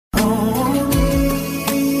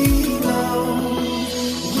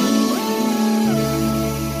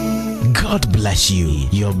God bless you.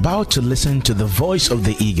 You're about to listen to the voice of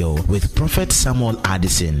the eagle with Prophet Samuel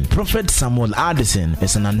Addison. Prophet Samuel Addison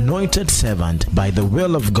is an anointed servant by the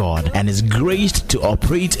will of God and is graced to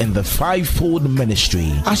operate in the fivefold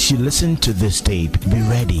ministry. As you listen to this tape, be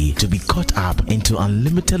ready to be caught up into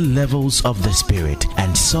unlimited levels of the Spirit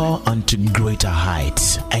and soar unto greater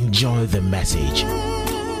heights. Enjoy the message.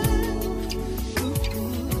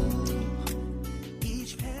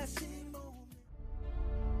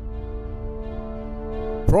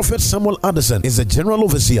 Prophet Samuel Addison is the General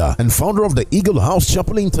Overseer and founder of the Eagle House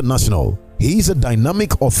Chapel International. He is a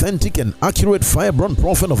dynamic, authentic, and accurate firebrand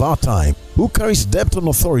prophet of our time who carries depth and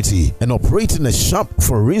authority and operates in a sharp,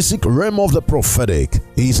 forensic realm of the prophetic.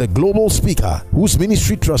 He is a global speaker whose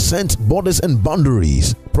ministry transcends borders and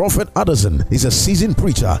boundaries. Prophet Addison is a seasoned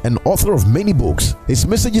preacher and author of many books. His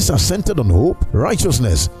messages are centered on hope,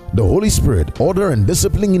 righteousness, the Holy Spirit, order, and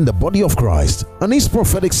discipline in the body of Christ. And his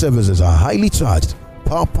prophetic services are highly charged,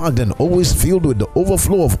 power-packed, and always filled with the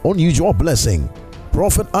overflow of unusual blessing.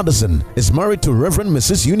 Prophet Addison is married to Reverend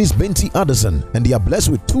Mrs. Eunice Benti Addison, and they are blessed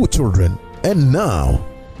with 2 children. And now,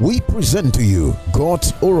 we present to you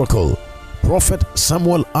God's Oracle, Prophet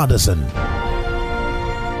Samuel Addison.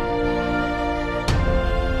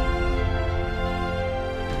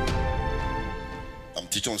 I'm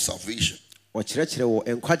teaching on salvation. That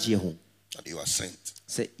you are sent.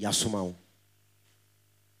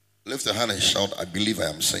 Lift a hand and shout, I believe I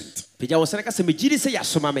am sent. Or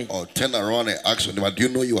turn around and ask them, do you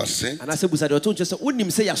know you are sent?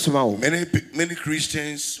 Many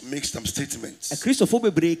Christians make some statements. You are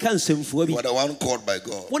the one called by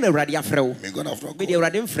God. May God have not called you.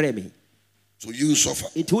 So you suffer.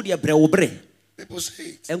 People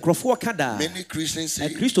say it. Many Christians say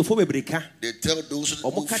it. They tell those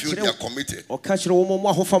who feel they are committed. You are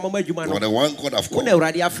the one God have called.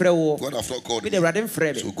 God have not called you.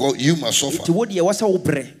 So God, you must suffer.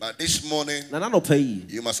 But this morning,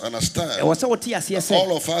 you must understand all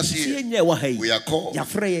of us here, we are called.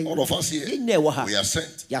 All of us here, we are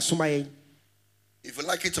sent. If you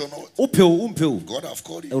like it or not, God have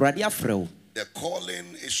called you. The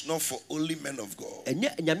calling is not for only men of God.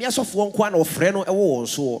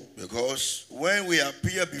 Because when we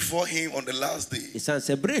appear before Him on the last day, on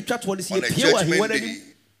the judgment day,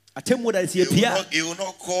 he will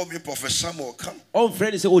not call me Prophet Samuel. Come. He will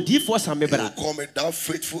call me thou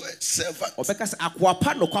faithful servant. So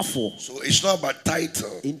it's not about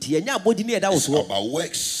title. It's about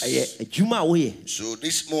works. So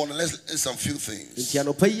this morning, let's learn some few things.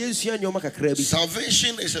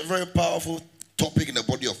 Salvation is a very powerful topic in the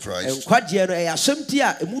body of Christ.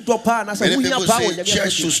 Many people say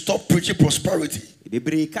church should stop preaching prosperity and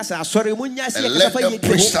let them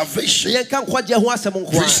preach salvation.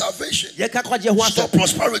 Preservation. Stop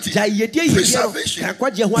prosperity. Preservation.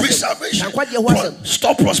 Preservation.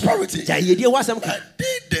 Stop prosperity. And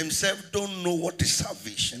they themselves don't know what is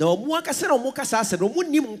salvation. And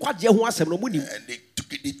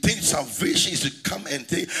they think salvation is to come and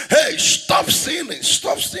say, hey, stop sinning,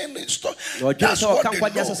 stop sinning, stop. That's what they know.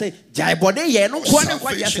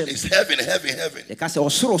 Salvation is heaven, heaven, heaven. I'm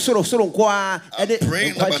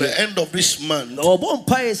praying about the end of this month, God will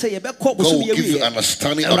give you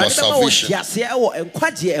understanding about salvation.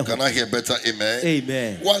 Can I hear better? Amen.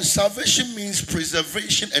 Amen. One, salvation means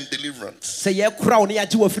preservation and deliverance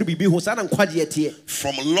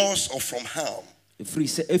from loss or from harm. The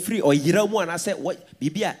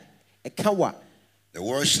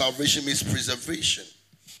word salvation means preservation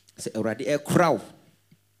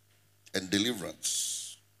and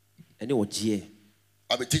deliverance.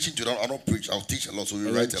 I'll be teaching today. I'll not preach. I'll teach a lot, so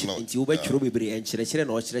we write a lot. Yeah,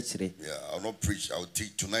 I'll not preach. I'll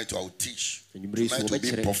teach tonight. I'll teach. Tonight will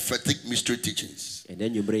be prophetic mystery teachings. And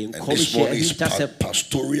this morning is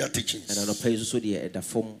pastoral teachings.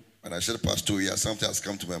 When I said pastoral, something has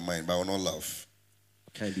come to my mind, but I will not laugh.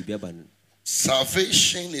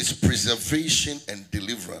 Salvation is preservation and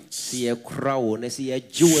deliverance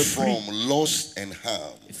from loss and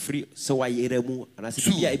harm.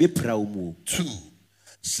 Two,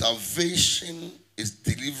 salvation is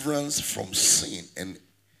deliverance from sin and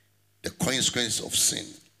the consequence of sin.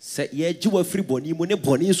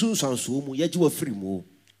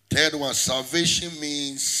 Third one, salvation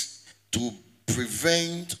means to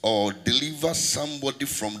prevent or deliver somebody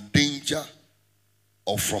from danger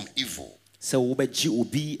or from evil. So know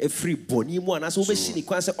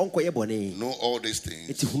all these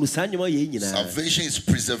things. Salvation is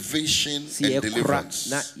preservation and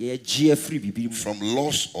deliverance from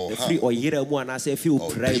loss or harm, or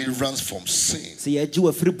deliverance from sin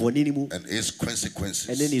and its consequences,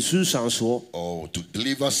 or to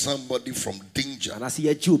deliver somebody from danger. There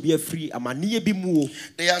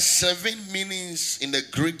are 7 meanings in the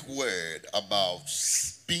Greek word about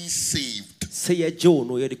being saved. The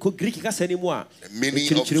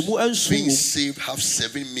meaning of being saved have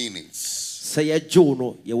 7 meanings. 1,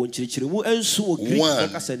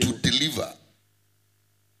 to deliver.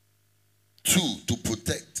 2, to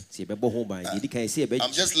protect.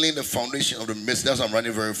 I'm just laying the foundation of the message. That's why I'm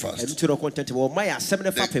running very fast.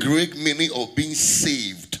 The Greek meaning of being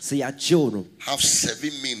saved have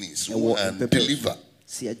 7 meanings. 1, deliver.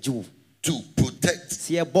 2, protect.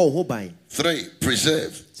 3,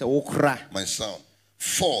 preserve. My sound.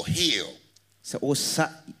 4, heal.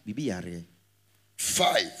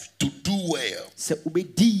 5, to do well.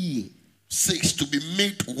 6, to be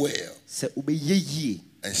made well.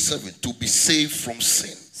 And 7, to be saved from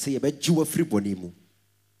sin.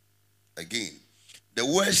 Again, the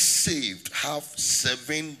word saved have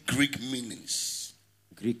 7 Greek meanings.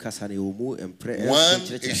 1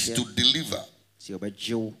 is to deliver.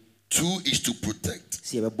 2 is to protect.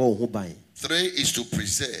 3 is to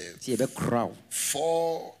preserve.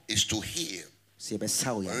 4 is to heal. When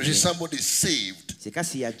somebody is saved,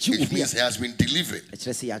 it means he has been delivered, he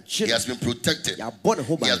has been protected, he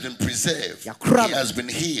has been preserved, he has been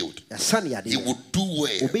healed, he will do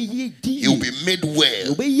well, he will be made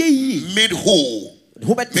well, made whole.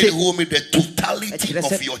 Made whole means the totality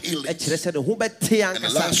of your healing. And the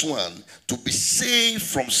last one, to be saved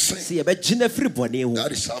from sin. That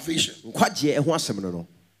is salvation.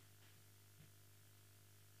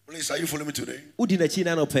 Please, are you following me today? Put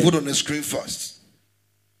on the screen first.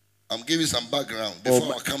 I'm giving some background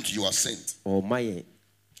before I come to your saint. Now,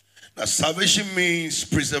 salvation means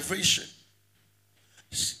preservation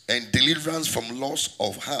and deliverance from loss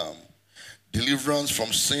of harm, deliverance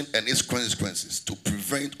from sin and its consequences, to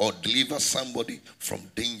prevent or deliver somebody from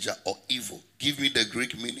danger or evil. Give me the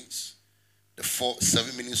Greek meanings, the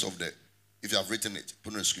 7 meanings of the. If you have written it,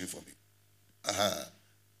 put it on the screen for me.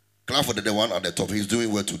 Clap for the one at the top. He's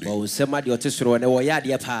doing well today. There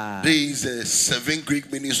is 7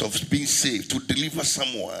 Greek meanings of being saved: to deliver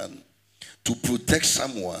someone, to protect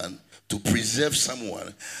someone, to preserve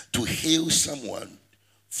someone, to heal someone,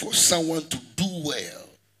 for someone to do well,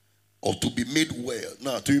 or to be made well.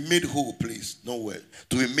 Now, to be made whole, please. No well.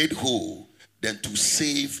 To be made whole, then to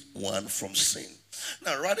save one from sin.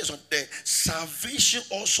 Now, right on there, salvation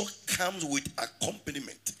also comes with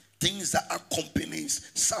accompaniment. Things that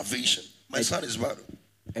accompanies salvation. My son is bad.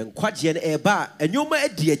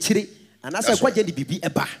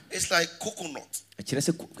 It's like coconut.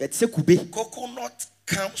 Coconut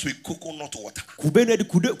comes with coconut water.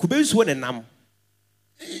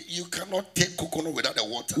 You cannot take coconut without the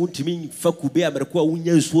water.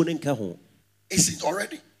 Is it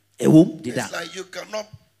already? It's like you cannot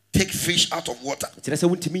take fish out of water.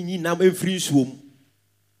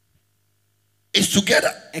 It's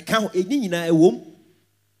together.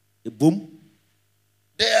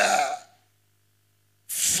 There are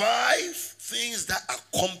 5 things that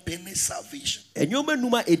accompany salvation.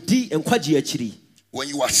 When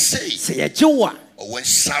you are saved, or when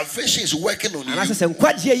salvation is working on you, there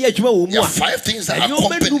are 5 things that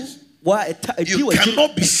accompany. You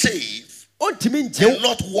cannot be saved and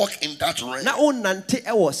not walk in that realm. One,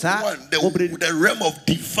 the realm of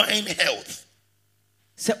divine health.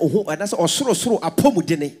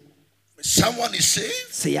 Someone is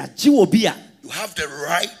saved, you have the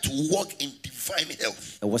right to walk in divine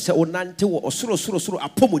health. Lift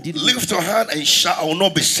your hand and shout, I will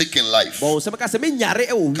not be sick in life. Come on,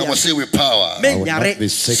 say with power.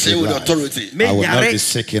 Say with authority. I will not be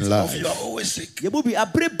sick in life. You are always sick. Every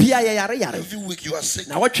week you are sick.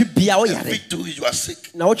 Every 2 weeks you are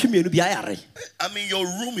sick. I mean, your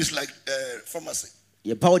room is like pharmacy.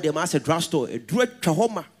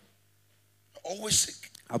 Always sick.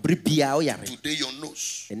 Today your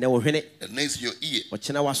nose, the next your ear.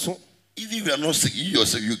 If you are not sick, you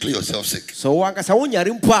yourself, you clear yourself sick. So you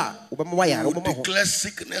declare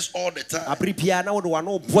sickness all the time.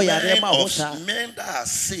 Men that are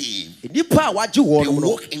saved, they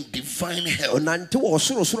walk in divine health.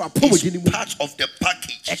 It's part of the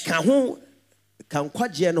package.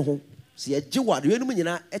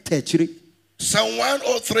 Psalm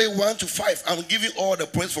 103, 1-5. I'm giving all the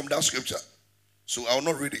points from that scripture. So I will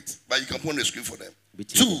not read it, but you can put on the screen for them.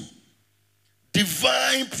 2,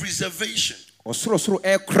 divine preservation. When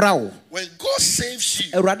God saves you,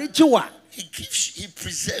 He gives you, He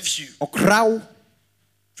preserves you.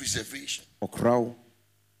 Preservation.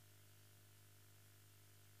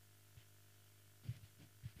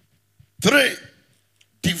 3,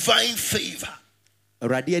 divine favor.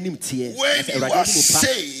 When you are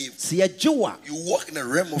saved, you walk in a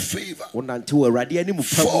realm of favor. 4,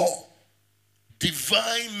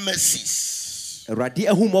 divine mercies.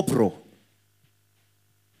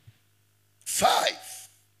 5,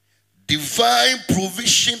 divine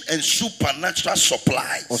provision and supernatural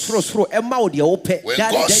supplies. When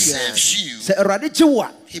God saves you,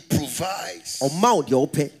 He provides,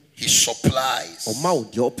 He supplies.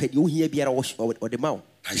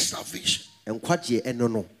 Like salvation. And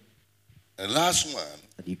last one,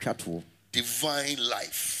 divine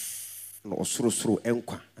life. Gives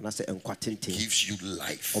you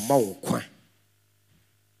life.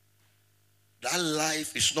 That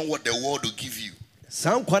life is not what the world will give you.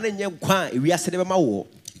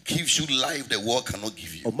 It gives you life the world cannot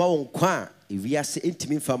give you.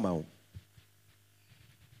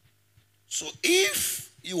 So if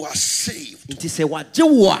you are saved, my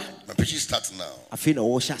preaching starts now.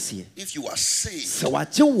 If you are saved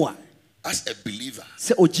as a believer,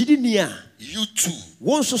 you too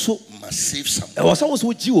must save someone.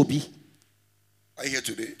 Are you here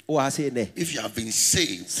today? If you have been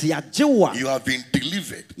saved, you have been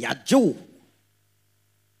delivered,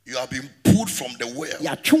 you have been pulled from the well,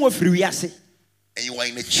 and you are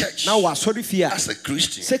in a church as a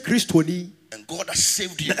Christian, and God has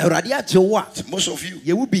saved you. Most of you,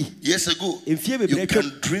 years ago, you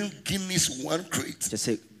can drink Guinness 1 crate.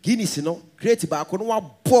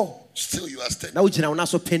 Still you are standing.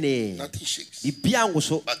 Nothing shakes. But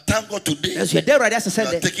thank God today, you are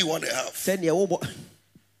taking 1.5.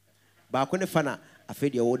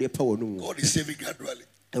 God is saving gradually.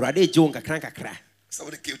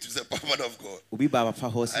 Somebody came to the man of God,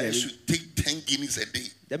 I should take 10 Guinness a day.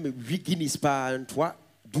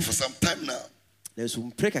 But for some time now, I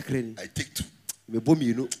take 2.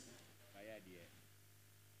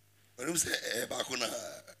 When you say,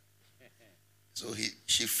 so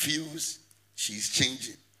she feels she's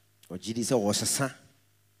changing.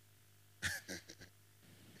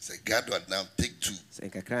 Say, God will now take 2. So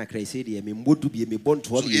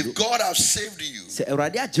if God has saved you,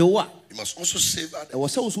 He must also save others.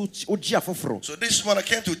 So this one I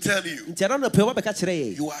came to tell you,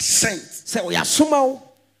 you are sent.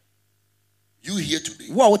 You here today,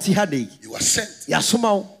 you are sent.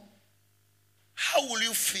 How will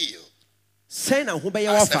you feel as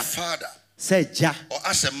a father or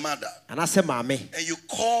as a mother, and you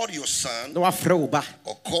call your son or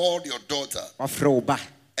call your daughter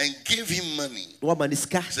and give him money,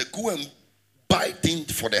 say, go and buy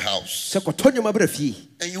things for the house,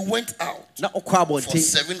 and you went out for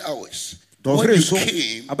 7 hours. When you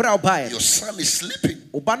came, your son is sleeping.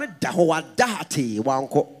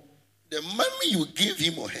 The money you give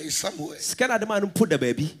him or her is somewhere.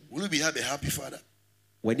 Will you be a happy father?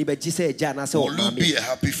 Will you be a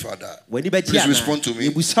happy father? Please respond to me.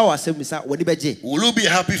 Will you be a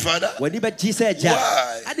happy father? Why?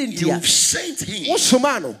 You've sent him.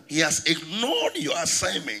 He has ignored your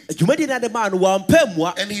assignment.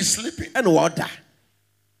 And he's sleeping. 1,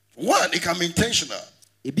 it can be intentional.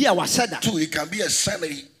 2, it can be a sign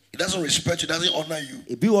that he doesn't respect you, doesn't honor you,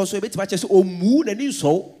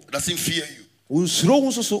 doesn't fear you.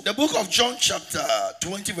 The book of John chapter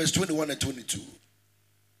 20 verse 21 and 22.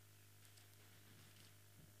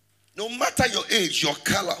 No matter your age, your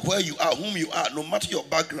color, where you are, whom you are, no matter your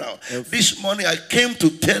background, this morning I came to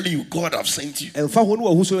tell you God have sent you. No matter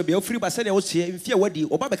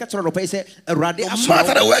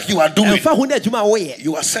the work you are doing,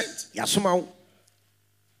 you are sent.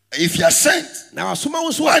 If you are sent, one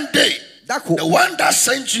day, the one that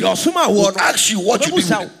sent you will ask you what you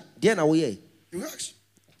do. You ask.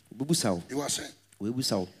 You are sent.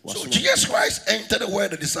 So Jesus Christ entered the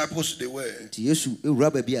world, the disciples they were. So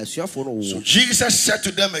Jesus said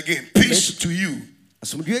to them again, peace to you.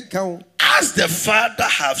 As the Father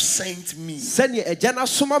have sent me,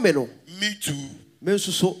 me too.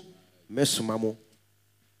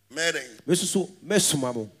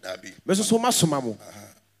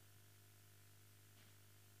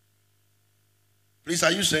 Please,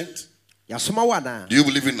 are you sent? Do you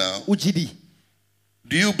believe it now?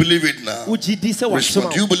 Do you believe it now? Respond.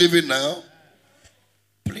 Do you believe it now?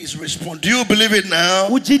 Please respond. Do you believe it now?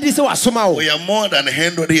 We are more than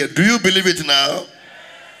 100 here. Do you believe it now?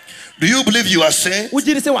 Do you believe you are saved?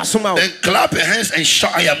 Then clap your hands and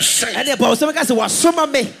shout, I am saved.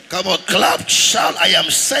 Come on, clap, shout, I am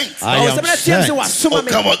saved. I am saved. Oh,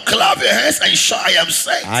 come on, clap your hands and shout, I am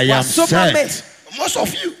saved. I am saved. Most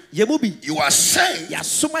of you, you are saved, and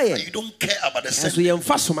you don't care about the saved.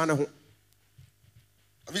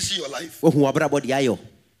 Have you seen your life?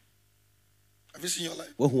 Have you seen your life?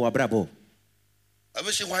 Have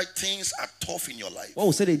you seen why things are tough in your life? The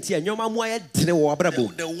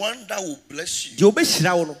one that will bless you, the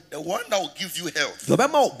one that will give you health, the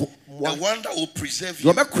one that will preserve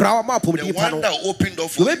you, the one that will open door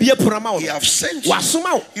for you, he have sent you.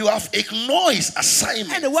 You have ignored his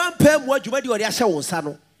assignment.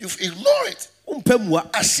 You've ignored it.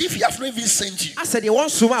 As if he have not even sent you.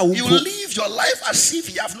 You live your life as if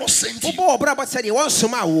he have not sent you. You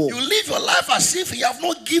live your life as if he have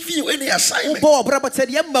not given you any assignment.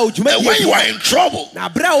 And when you are in trouble,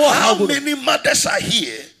 how many mothers are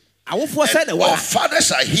here? Or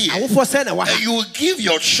fathers are here, and you will give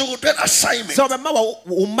your children assignments. They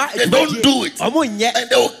don't do it, and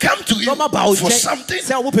they will come to you for something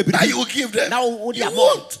that you will give them. You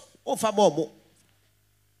won't.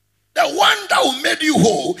 The one that will make you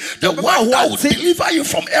whole, the one that will deliver you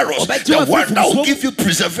from errors, the one that will give you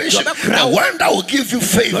preservation, the one that will give you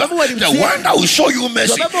favor, the one that will show you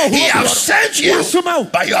mercy. He has sent you,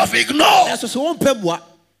 but you have ignored. You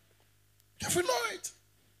have ignored it.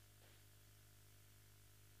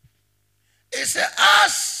 He said,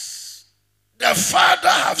 as the Father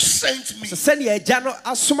have sent me, me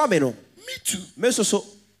too.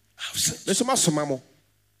 Have sent you.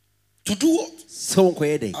 To do what?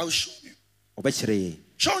 I'll show you.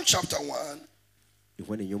 John chapter 1,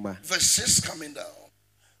 verse 6 coming down.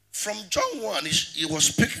 From John 1, he was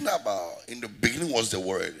speaking about, in the beginning was the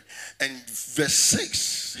word. And verse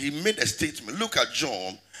 6, he made a statement. Look at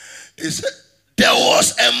John. He said, there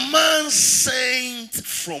was a man sent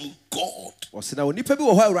from God.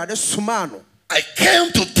 I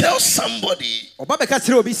came to tell somebody you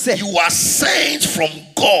are sent from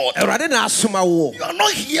God. You are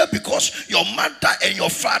not here because your mother and your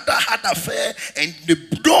father had an affair and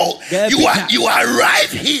you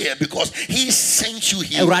arrived here because he sent you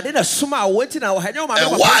here. And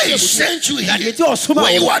why he sent you here,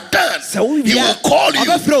 when you are done, he will call you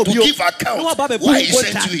to give account why he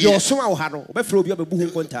sent you here. You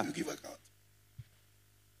give account.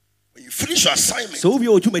 When you finish your assignment, the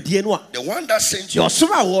one that sent you, that's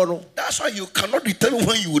why you cannot determine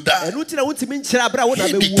when you will die. He determines.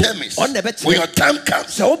 When your time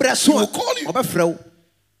comes, he will call you.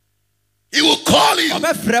 He will call you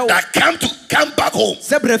that come back home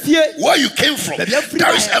where you came from.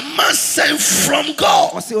 There is a man sent from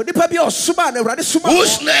God whose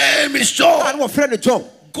name is John.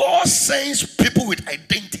 God sends people with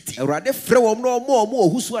identity. His name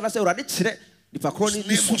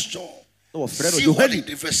was John. See what he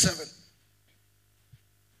did, verse 7.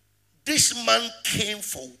 This man came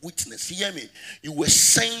for witness. Hear me. You were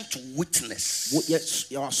sent to witness.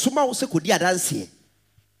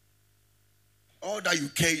 All that you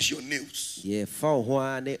care is your nails.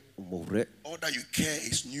 All that you care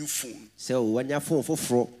is new phone.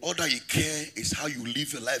 All that you care is how you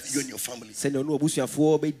live your life, you and your family.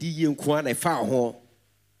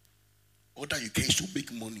 All that you care is to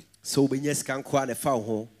make money.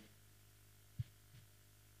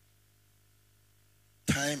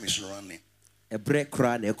 Time is running.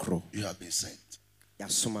 You have been sent.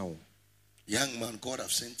 Young man, God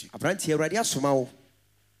have sent you.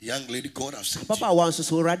 Young lady, God have sent you.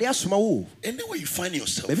 Anywhere you find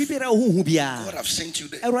yourself, God have sent you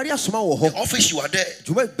there. The office you are there,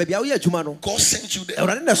 God sent you there.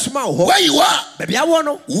 Where you are,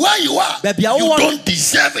 you don't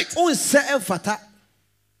deserve it.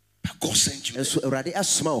 But God sent you there.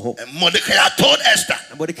 And Mordecai told Esther,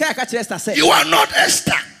 you are not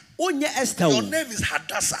Esther. Your name is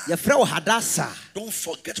Hadassah. Don't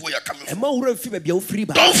forget where you are coming from.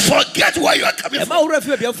 Don't forget where you are coming from.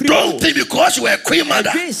 Don't think because you are a queen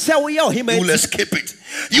mother, you will escape it.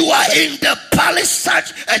 You are in the palace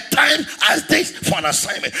such a time as this for an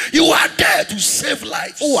assignment. You are there to save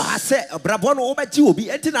lives.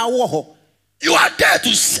 You are there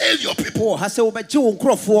to save your people.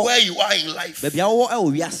 Where you are in life,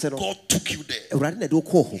 God took you there. He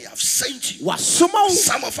has sent you. Some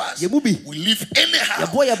of us, we live anyhow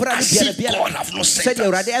as if God have not sent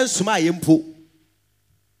us.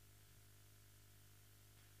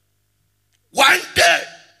 One day,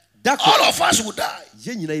 all of us will die.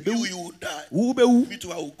 You will die. Me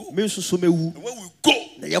too, I will go. And when we go,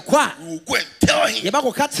 We will go and tell him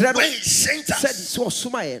when he sent us.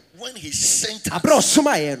 When he sent us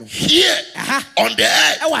here on the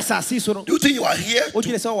earth. Do you think you are here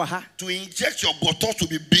to inject your bottle to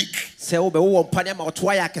be big?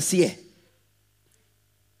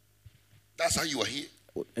 That's how you are here.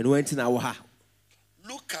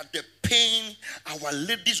 Look at the pain our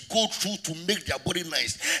ladies go through to make their body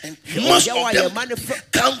nice. And most of them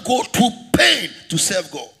can't go through pain to serve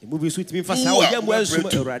God. When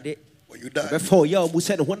you die.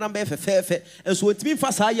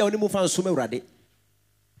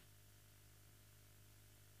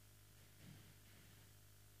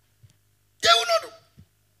 They will not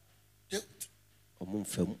do.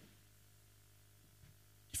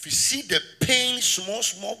 If you see the pain small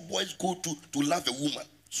boys go to love a woman,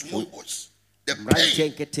 small boys, the pain.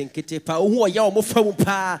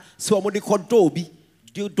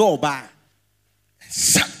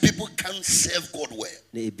 Some people can't serve God well.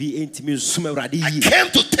 I came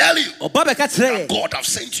to tell you that God has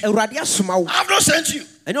sent you. I have not sent you.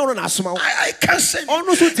 I can't send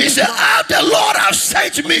you. He said, the Lord has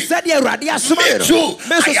sent me. Me too.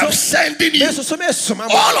 I am sending you.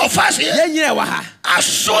 All of us here. As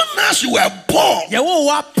soon as you were born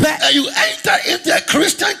and you enter into the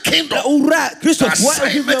Christian kingdom, the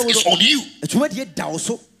assignment is on you.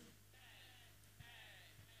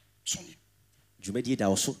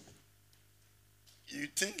 You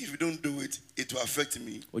think if you don't do it, it will affect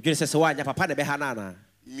me?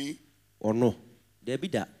 Me? Or no? There be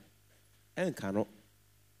that. And cannot.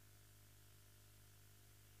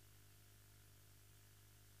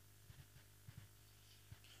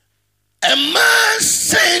 A man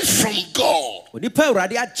sent from God,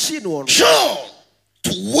 John,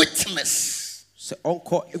 to witness.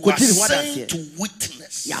 Was sent to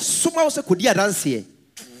witness.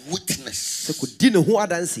 Witness.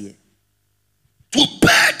 To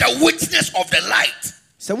bear the witness of the light.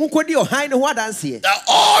 That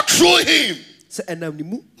all through him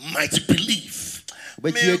might believe.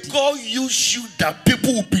 May God use you that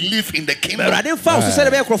people will believe in the kingdom. You're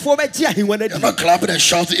not clapping and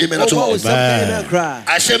shouting amen at all. I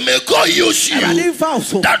said, may God use you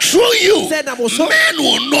that through you men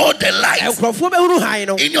will know the light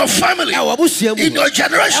in your family, in your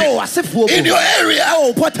generation, in your area.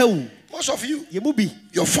 Most of you,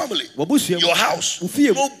 your family, your house,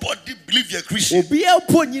 nobody believes you're Christian.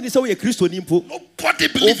 Nobody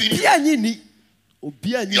believes in you.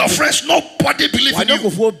 Your friends, nobody believes in you.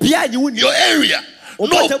 Your area,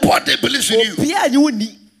 nobody believes in you. You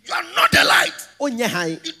are not the light.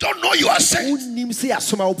 You don't know you are sent.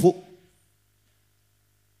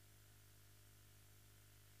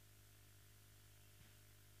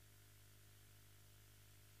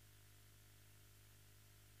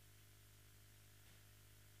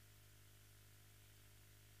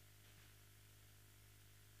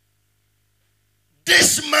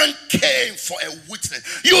 This man came for a witness.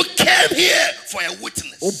 You came here for a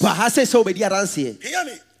witness. Hear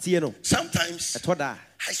me? Sometimes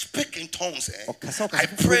I speak in tongues. I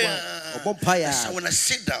pray. So when I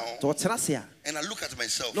sit down and I look at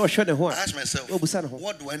myself, I ask myself,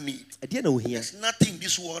 what do I need? There's nothing in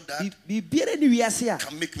this world that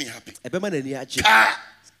can make me happy. Car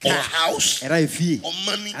or house or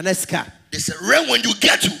money. They say, "Rain when you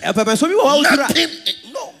get to nothing."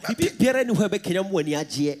 No, nothing.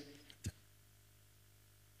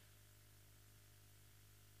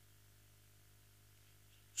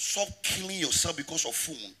 Stop killing yourself because of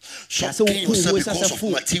food. Stop killing yourself because of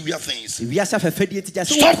material things. Stop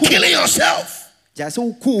killing yourself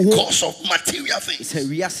because of material things.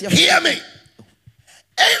 Hear me.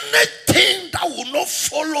 Anything that will not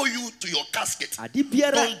follow you to your casket,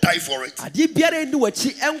 don't die for it.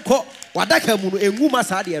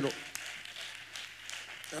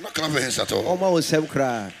 You're not clapping hands at all.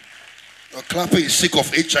 You're clapping sick of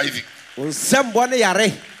HIV.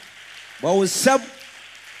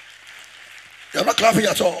 You're not clapping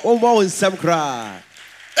at all.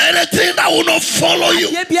 Anything that will not follow you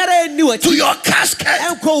to your casket,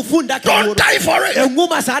 don't die for it.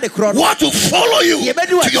 What will follow you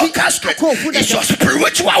to your casket is your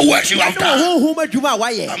spiritual work you have done.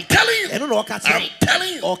 I'm telling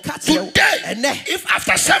you. Today, if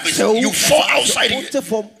after service you fall outside here,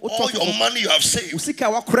 all your money you have saved,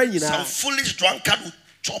 some foolish drunkard will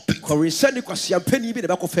chop it.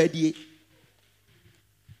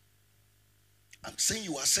 I'm saying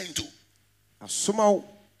you are saying to.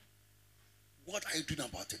 What are you doing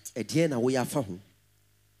about it?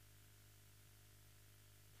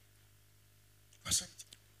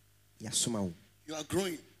 You are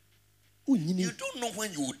growing. You don't know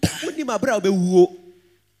when you will die.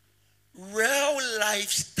 Real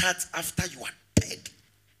life starts after you are dead.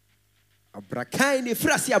 Abrakai ne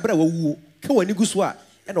frasi abra wawu ka wani guso a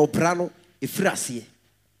e na obra no e frasi.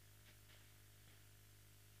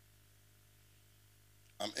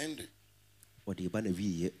 I'm ending. Odi ba na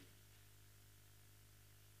wiye.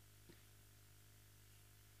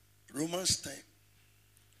 Romans 10.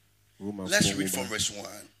 Let's read from verse 1.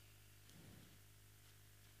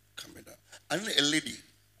 Coming down. I need a lady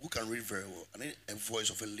who can read very well. I need a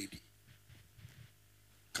voice of a lady.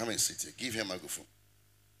 Come and sit here. Give her a microphone.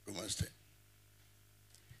 Romans 10.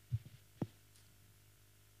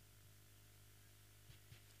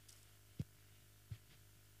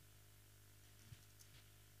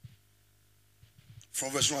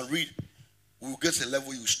 From verse 1, read. We'll get to a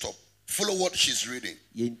level you stop. Follow what she's reading.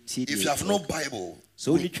 If you have no Bible,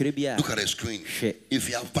 look at the screen. If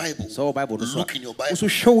you have Bible, look in your Bible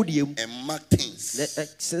and mark things. Yes,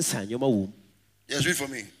 read for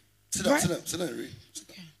me. Sit down and read.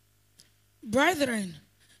 Brethren,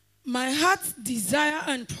 my heart's desire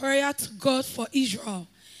and prayer to God for Israel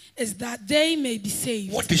is that they may be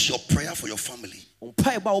saved. What is your prayer for your family? What is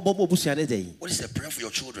the prayer for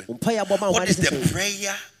your children? What is the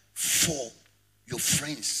prayer for your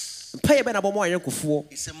friends? He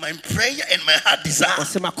said, my prayer and my heart desire.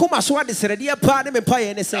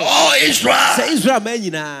 Oh, Israel,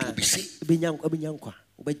 to be saved.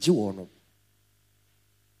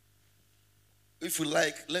 If you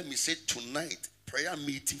like, let me say tonight, prayer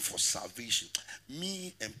meeting for salvation.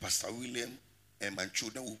 Me and Pastor William and my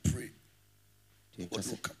children will pray. God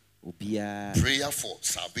will come. Prayer for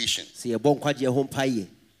salvation.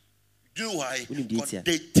 Do you know why? Because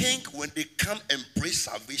they think when they come and pray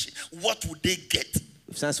salvation, what would they get?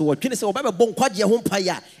 Will I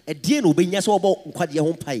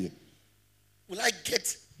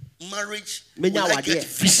get marriage? Will I get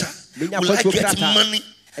visa? Will I get money?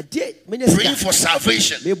 Praying for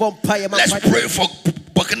salvation. Let's pray for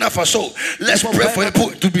Burkina Faso. Let's pray for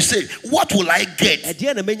people to be saved. What will I get?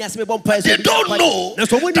 They don't know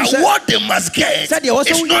that what they must get is not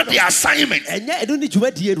the assignment.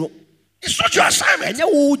 It's not your assignment.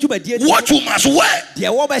 What you must wear,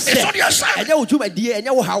 it's not your assignment.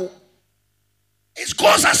 It's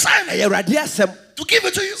God's assignment to give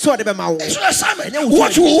it to you. It's not your assignment.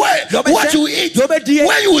 What you wear, what you eat,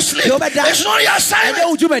 where you sleep, it's not your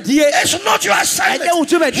assignment. It's not your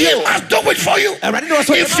assignment. He must do it for you.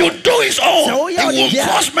 If you do his own, he will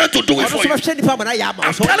force men to do it for you.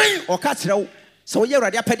 I'm telling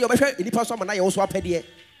you.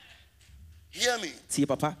 Hear me.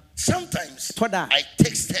 Sometimes I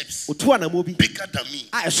take steps bigger than me. Bigger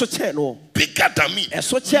than me.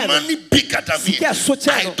 Money bigger than me. I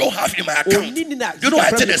don't have in my account. You know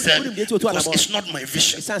I take the step because it's not my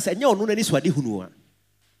vision. If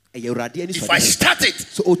I start it,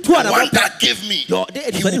 the one that gave me, he will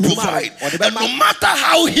provide. And no matter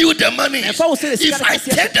how huge the money is, if I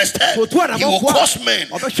take the step, he will cause men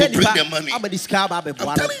to bring the money. I'm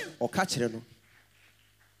telling you.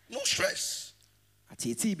 No stress.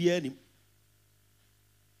 No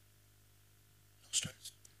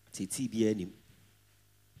stress.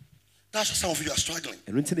 That's why some of you are struggling.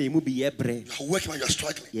 You are working and you are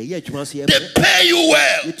struggling. They pay you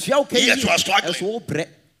well, yet you are struggling. You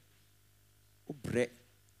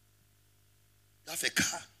have a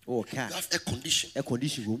car. You have air condition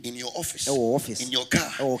in your office, in your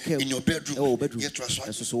car, in your bedroom, yet you are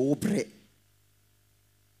struggling.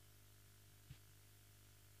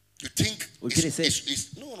 You think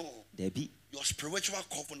it's no. Your spiritual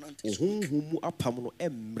covenant is weak.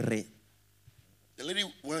 The lady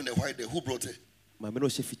wearing the white, who brought it?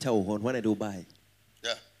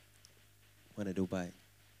 Yeah.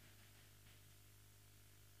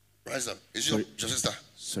 Rise up. Is your sister?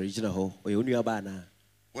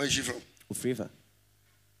 Where is she from?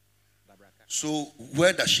 So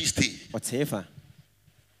where does she stay?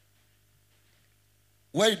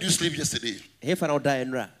 Where did you sleep yesterday?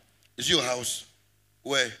 Is your house?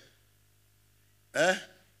 Where?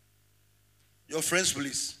 Your friend's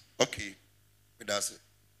police. Okay. That's it.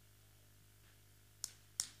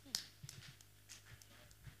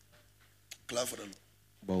 Clap for them.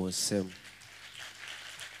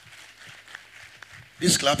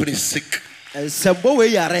 This clapping is sick.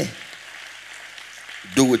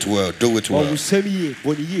 Do it well. Do it well.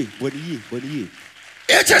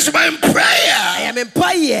 It is my prayer. I am in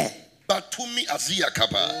prayer. But to me, Azia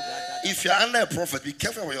Kaba, if you're under a prophet, be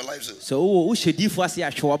careful with your life. So, sometimes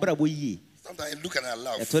I look and I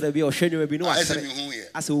laugh. You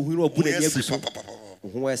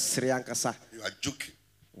are joking.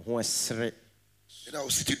 Then I will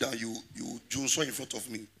sit you down. You so in front of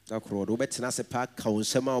me.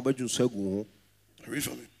 Read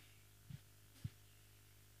for me.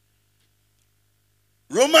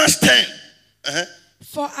 Romans 10.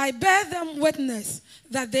 For I bear them witness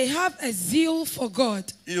that they have a zeal for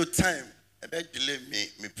God. Time. I beg delay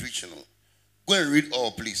me preaching. Go and read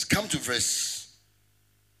all, please. Come to verse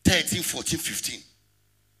 13, 14, 15.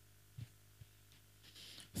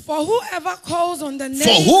 For whoever calls on the name of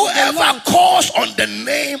the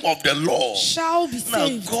name of the Lord shall be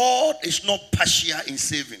saved. Now, God is not partial in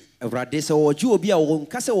saving.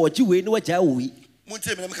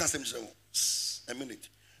 A minute.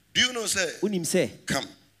 Do you know, say, come,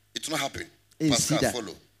 it will not happen. Pascal,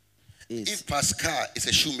 follow. If Pascal is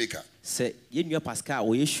a shoemaker,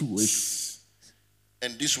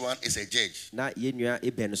 and this one is a judge, and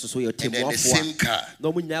then the same car,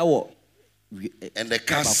 and the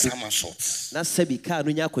car somersaults, and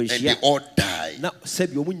they all die,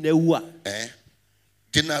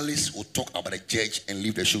 journalists will talk about the judge and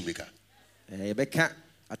leave the shoemaker.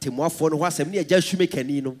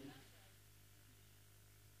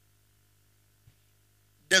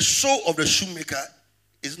 The soul of the shoemaker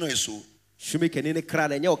is not a soul.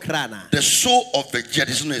 The soul of the judge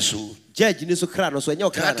is not a soul.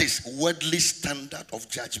 That is worldly standard of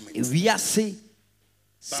judgment.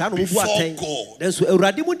 But before God, the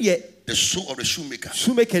soul of the shoemaker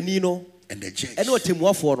and the judge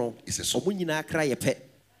is a soul.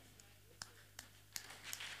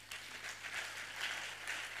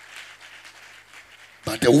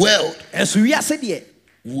 But the world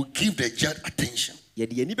will give the judge attention.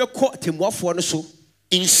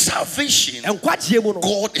 In salvation,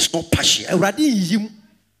 God is not partial.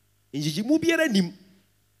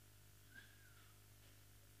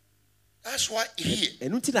 That's why here,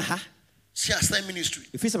 see our ministry.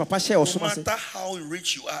 No matter how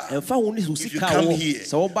rich you are, if you come here,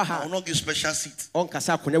 I will not give special seats.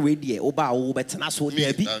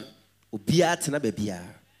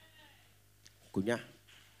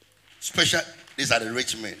 Special. These are the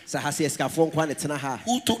rich men.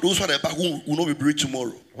 Who told those who are the back who will not be rich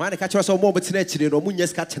tomorrow?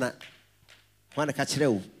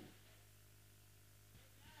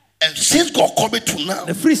 And since God called me to now,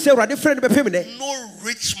 no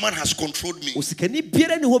rich man has controlled me.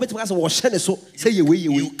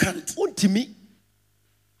 You can't.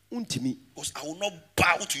 Because I will not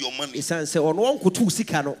bow to your money. Because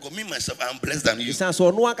me myself, I am blessed than you.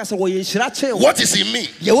 What is in me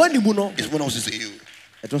is what else is in you.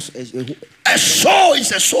 A soul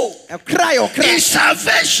is a soul. In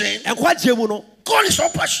salvation, God is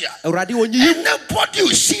not partial. Anybody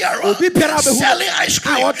you see around selling ice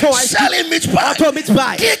cream, selling meat pie,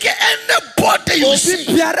 anybody you see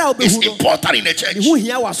is important in the church.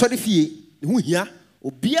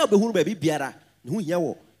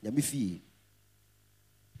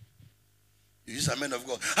 These are men of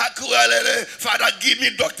God. Father, give me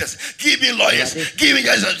doctors, give me lawyers, give me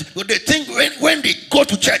guys. They think when they go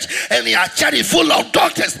to church and they are church full of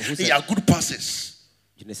doctors, they are good pastors.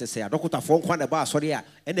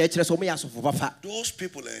 Those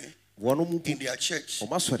people in their church,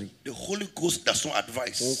 the Holy Ghost does not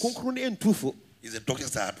advise. It's the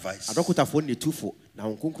doctors that advise.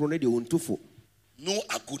 No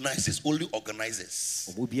agonizers, only organizers.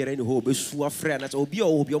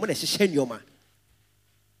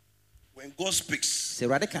 When God speaks,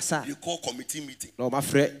 you call committee meeting.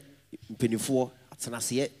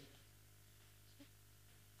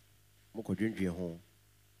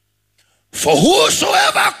 For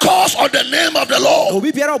whosoever calls on the name of the Lord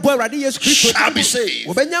shall be saved.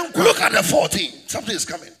 Look at the 14. Something is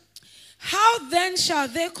coming. How then shall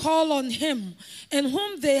they call on him in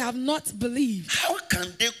whom they have not believed? How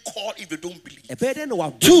can they call if they don't believe?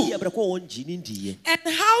 2. And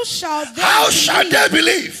how shall they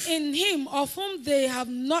believe in him of whom they have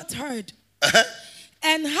not heard?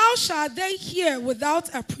 And how shall they hear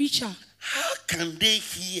without a preacher? How can they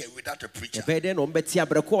hear without a preacher? And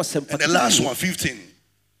the last one, 15.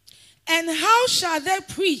 And how shall they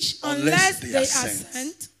preach unless they are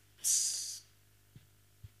sent?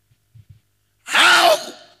 How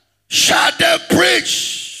shall they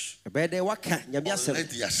preach unless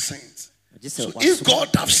they are sent? So if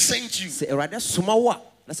God have sent you, when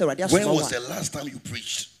was the last time you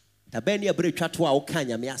preached?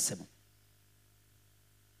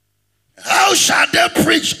 How shall they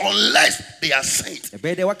preach unless they are sent?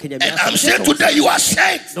 And I'm saying today you are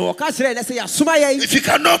sent. If you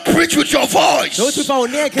cannot preach with your voice,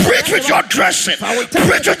 preach with your dressing,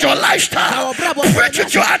 preach with your lifestyle, preach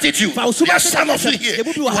with your attitude. There are some of you here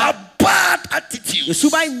who have bad attitudes,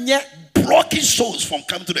 blocking souls from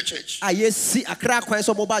coming to the church.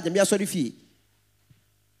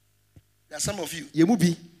 There are some of you.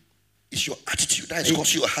 It's your attitude that is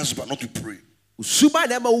causing your husband not to pray. Usubai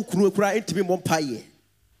na ma ukuru ekura entimi mo mpaye.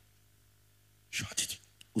 Your attitude.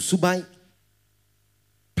 Usubai.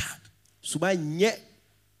 Bad. Usubai nye.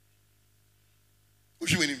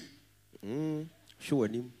 Sure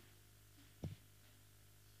him.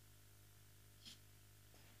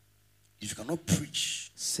 If you cannot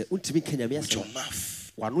preach with your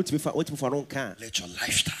mouth, let your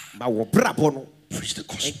lifestyle preach the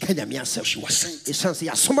gospel. She was sent.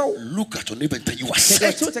 Look at your neighbor and tell you are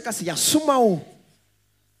sent.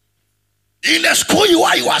 In the school you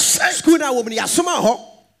are sent. School now woman you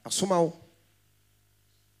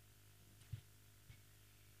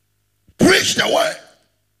preach the word.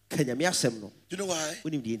 You know why?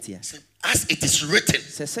 As it is written,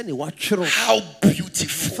 how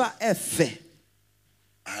beautiful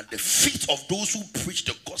are the feet of those who preach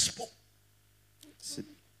the gospel.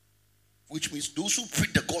 Which means those who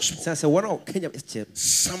preach the gospel,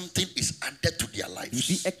 something is added to their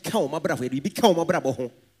lives.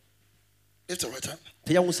 Lift your right hand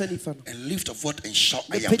and lift a voice and shout,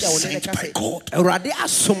 I am sent by God.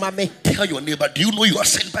 Tell your neighbor, do you know you are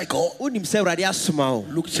sent by God? Look,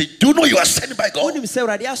 say, do you know you are sent by God?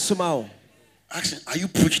 Ask him, are you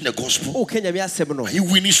preaching the gospel? Are you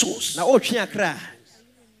winning souls?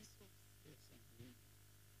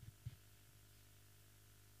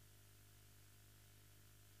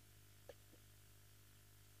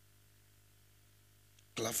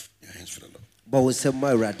 Clap your hands for the Lord.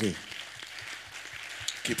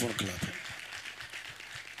 Keep on clapping.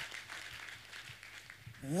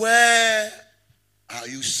 Where are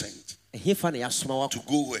you sent? To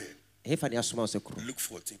go where? Luke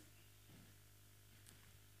 14.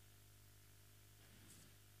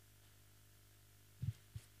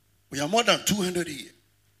 We are more than 200 here.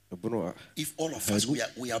 If all of us we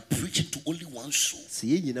are preaching to only one soul,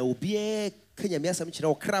 and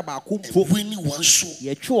winning one soul.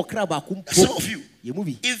 Some of you,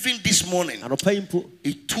 even this morning,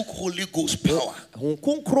 it took Holy Ghost power to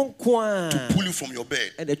pull you from your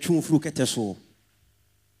bed.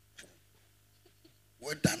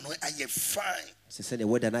 Whether no, I am fine.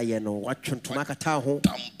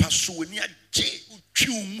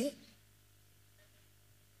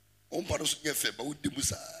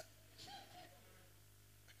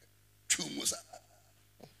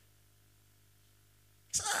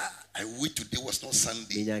 I wait today was not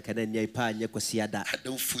Sunday. I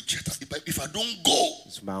don't feel just if I don't go,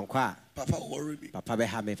 Papa will worry me. So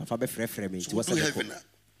we'll do heaven now.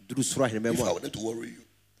 If I wanted to worry you.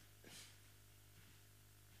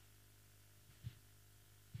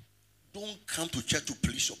 Don't come to church to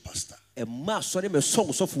please your pastor.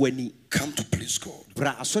 Come to please God.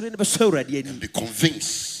 And be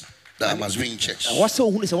convinced that I must be in church. It's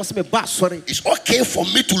okay for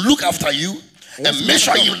me to look after you and make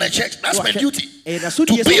sure you're in the church. That's my duty.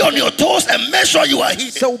 To be on your toes and make sure you are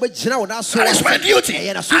here. That is my duty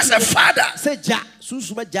as a father.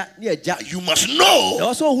 You must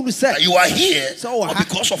know that you are here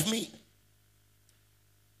because of me.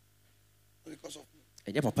 Because of me.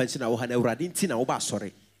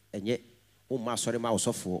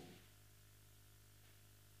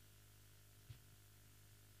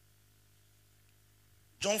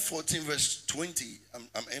 John 14 verse 20.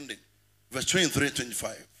 I'm ending. Verse 23 and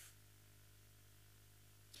 25.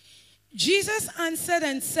 Jesus answered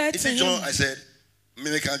and said to him. John? I said,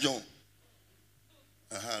 Mimika John.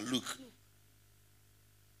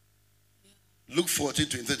 Luke 14,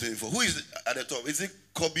 23, 24. Who is at the top? Is it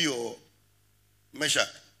Kobe or Meshach?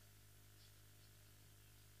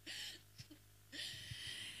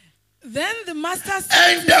 Then the master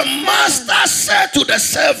said to the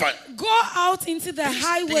servant, go out into the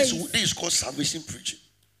highways. This is called salvation preaching.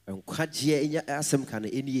 Go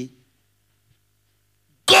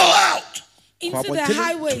out into the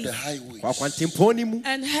highways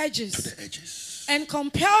and hedges, to the edges, and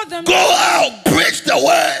compel them. Go out, preach the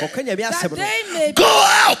word. Go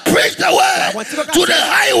out, preach the word to the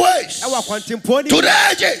highways, to the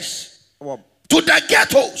edges, to the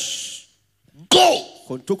ghettos. Go,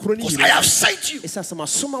 because I have sent you. You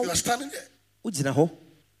are standing there.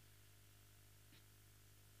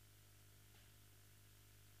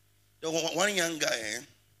 One young guy,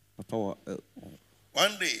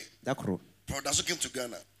 one day, brother came to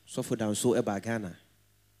Ghana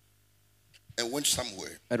and went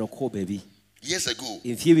somewhere. Years ago,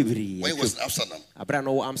 when he was in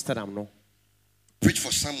Amsterdam, preached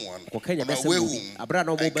for someone on our way home. A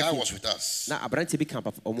guy was with us.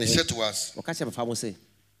 He said to us,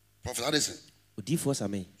 Prophet Addison,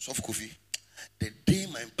 Sof Kofi, the day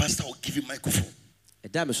my pastor will give you microphone,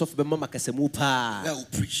 Where will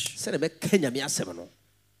preach.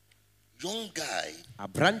 Young guy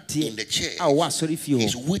in the chair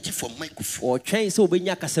is waiting for microphone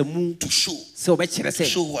to show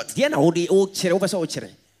what?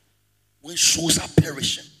 When souls are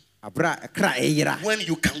perishing, when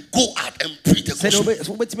you can go out and preach the gospel,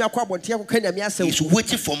 he's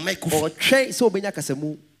waiting for microphone.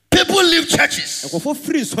 People leave churches.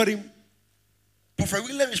 Prophet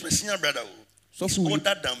William is my senior brother. He's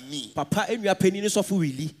older than me.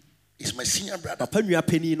 He's my senior brother.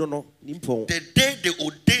 The day they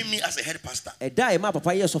ordained me as a head pastor,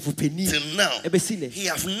 till now, he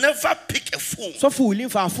has never picked a phone to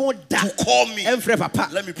call me.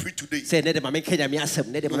 Let me preach today.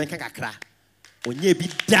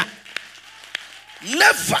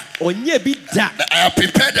 Never. I have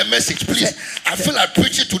prepared the message, please. I feel like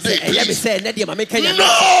preaching today, please.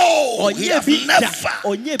 No, he has never.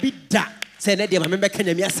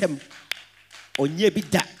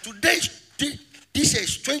 Today, this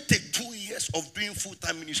is 22 years of doing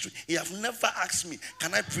full-time ministry. He have never asked me,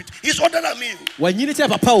 can I preach? He's older than me. But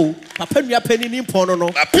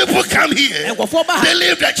people come here, they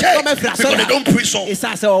leave the church because they don't preach songs. You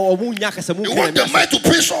want the man to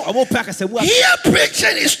preach songs. Here,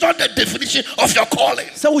 preaching is not the definition of your calling.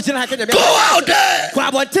 Go out there.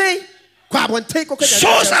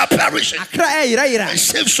 Souls are perishing. And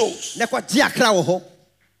save souls.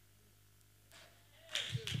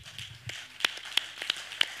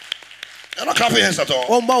 You're not clapping hands at all.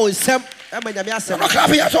 You're not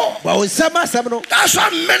clapping at all. That's why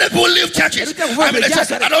many people leave churches. I'm in the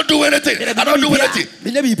church. I don't do anything. I don't do anything.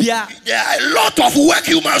 There are a lot of work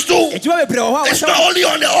you must do. It's not only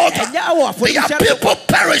on the altar. There are people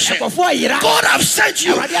perishing. God has sent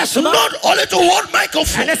you not only to hold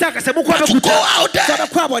microphone, but to go out there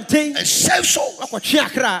and save souls.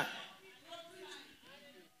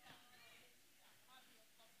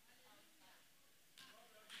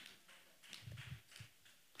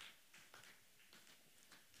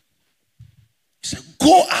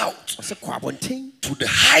 Go out to the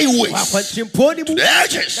highways, to the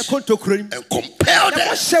edges, and compel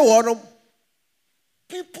them.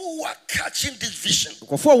 People who are catching this vision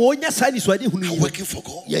are working for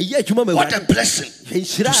God. What a blessing to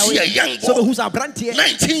see a young boy,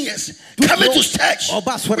 19 years, coming to church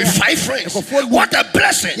with 5 friends. What a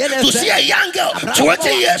blessing to see a young girl, 20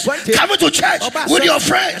 years, coming to church with your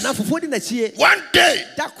friends. One day,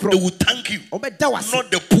 they will thank you, not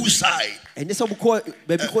the poolside. And working,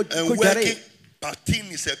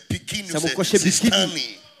 Patini is a bikini, is a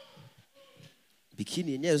sistani.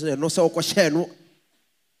 Bikini,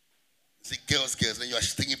 see girls, then you are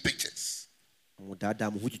taking pictures. No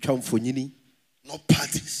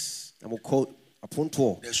parties.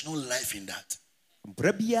 There's no life in that.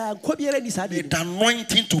 May the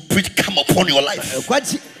anointing to preach come upon your life.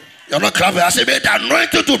 You're not clapping. I said, may the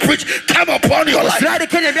anointing to preach come upon your life. You are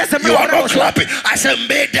not clapping. I said,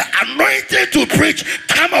 may the anointing to preach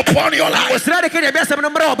come upon your life.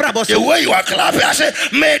 The way you are clapping, I said,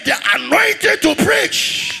 may the anointing to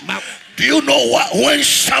preach. Do you know what? When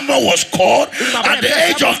Samuel was called at the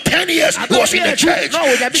age of 10 years, he was in the church.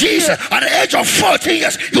 Jesus at the age of 14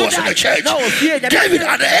 years, he was in the church. David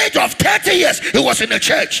at the age of 30 years, he was in the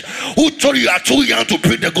church. Who told you are too young to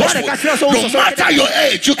preach the gospel? No matter your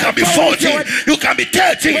age, you can be 14, you can be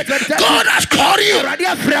 13. God has called you.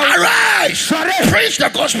 Arise, preach the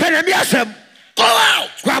gospel. Go out.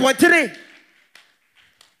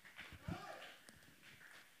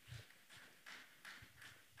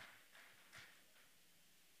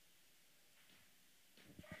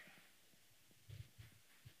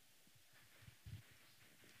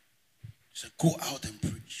 So go out and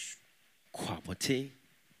preach.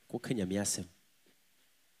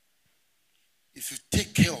 If you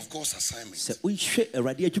take care of God's assignment,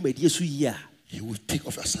 He will take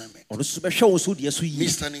off assignment. Me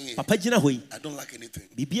standing here, I don't like anything.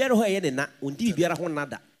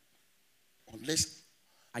 Unless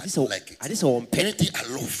I don't like it. Anything I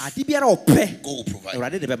love, God will provide.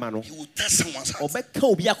 He will touch someone's heart.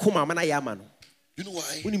 You know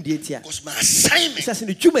why? Because my assignment is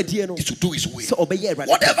to do His will.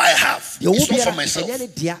 Whatever I have is not for myself.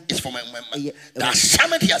 It's for my the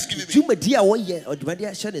assignment He has given me.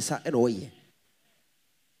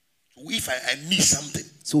 If I need something,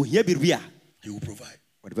 He will provide.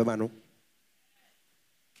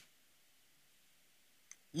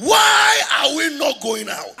 Why are we not going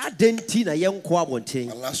out? My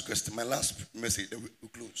last question, my last message, then we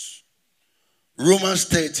close. Romans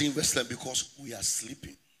 13 verse 11, because we are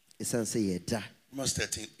sleeping. Romans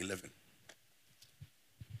 13, 11.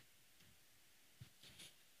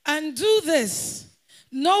 And do this,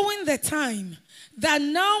 knowing the time, that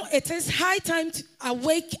now it is high time to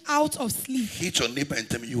awake out of sleep. Hit your neighbor and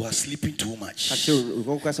tell me you are sleeping too much.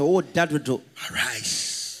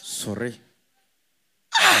 Arise. Sorry.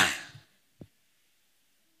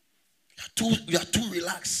 You are too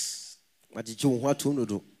relaxed.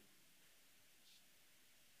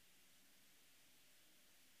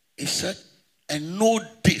 He said, and know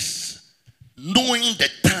this, knowing the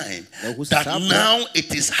time, that now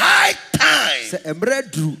it is high time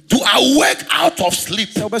to awake out of sleep.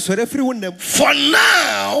 For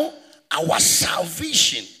now, our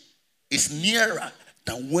salvation is nearer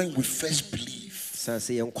than when we first believed. So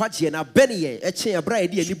we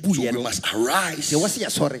must arise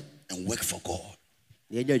and work for God.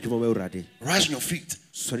 Rise on your feet.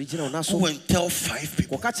 Go and tell 5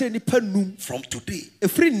 people from today.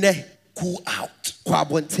 Go out.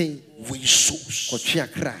 Win souls.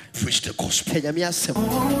 Preach the gospel.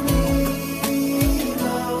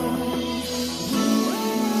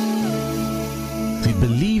 We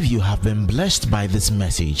believe you have been blessed by this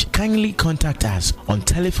message. Kindly contact us on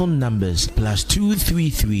telephone numbers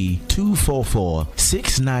 +233 244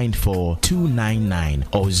 694 299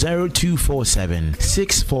 or 0247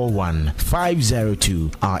 641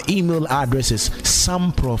 502. Our email address is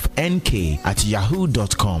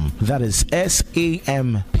samprophNK@yahoo.com. That is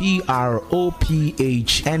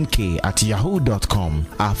SAMPROPHNK@yahoo.com.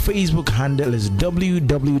 Our Facebook handle is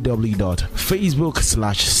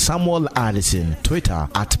www.facebook.com/Samuel Addison. Twitter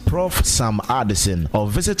 @Prof Sam Addison, or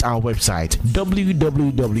visit our website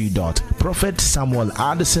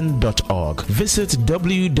www.prophetsamueladdison.org. Visit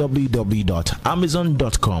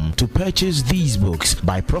www.amazon.com to purchase these books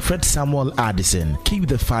by Prophet Samuel Addison. Keep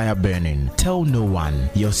the fire burning. Tell no one.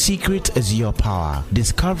 Your secret is your power.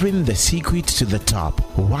 Discovering the secret to the top.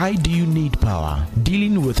 Why do you need power?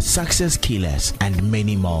 Dealing with success killers and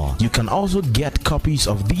many more. You can also get copies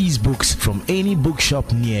of these books from any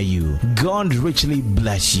bookshop near you. God richly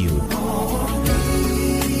bless you.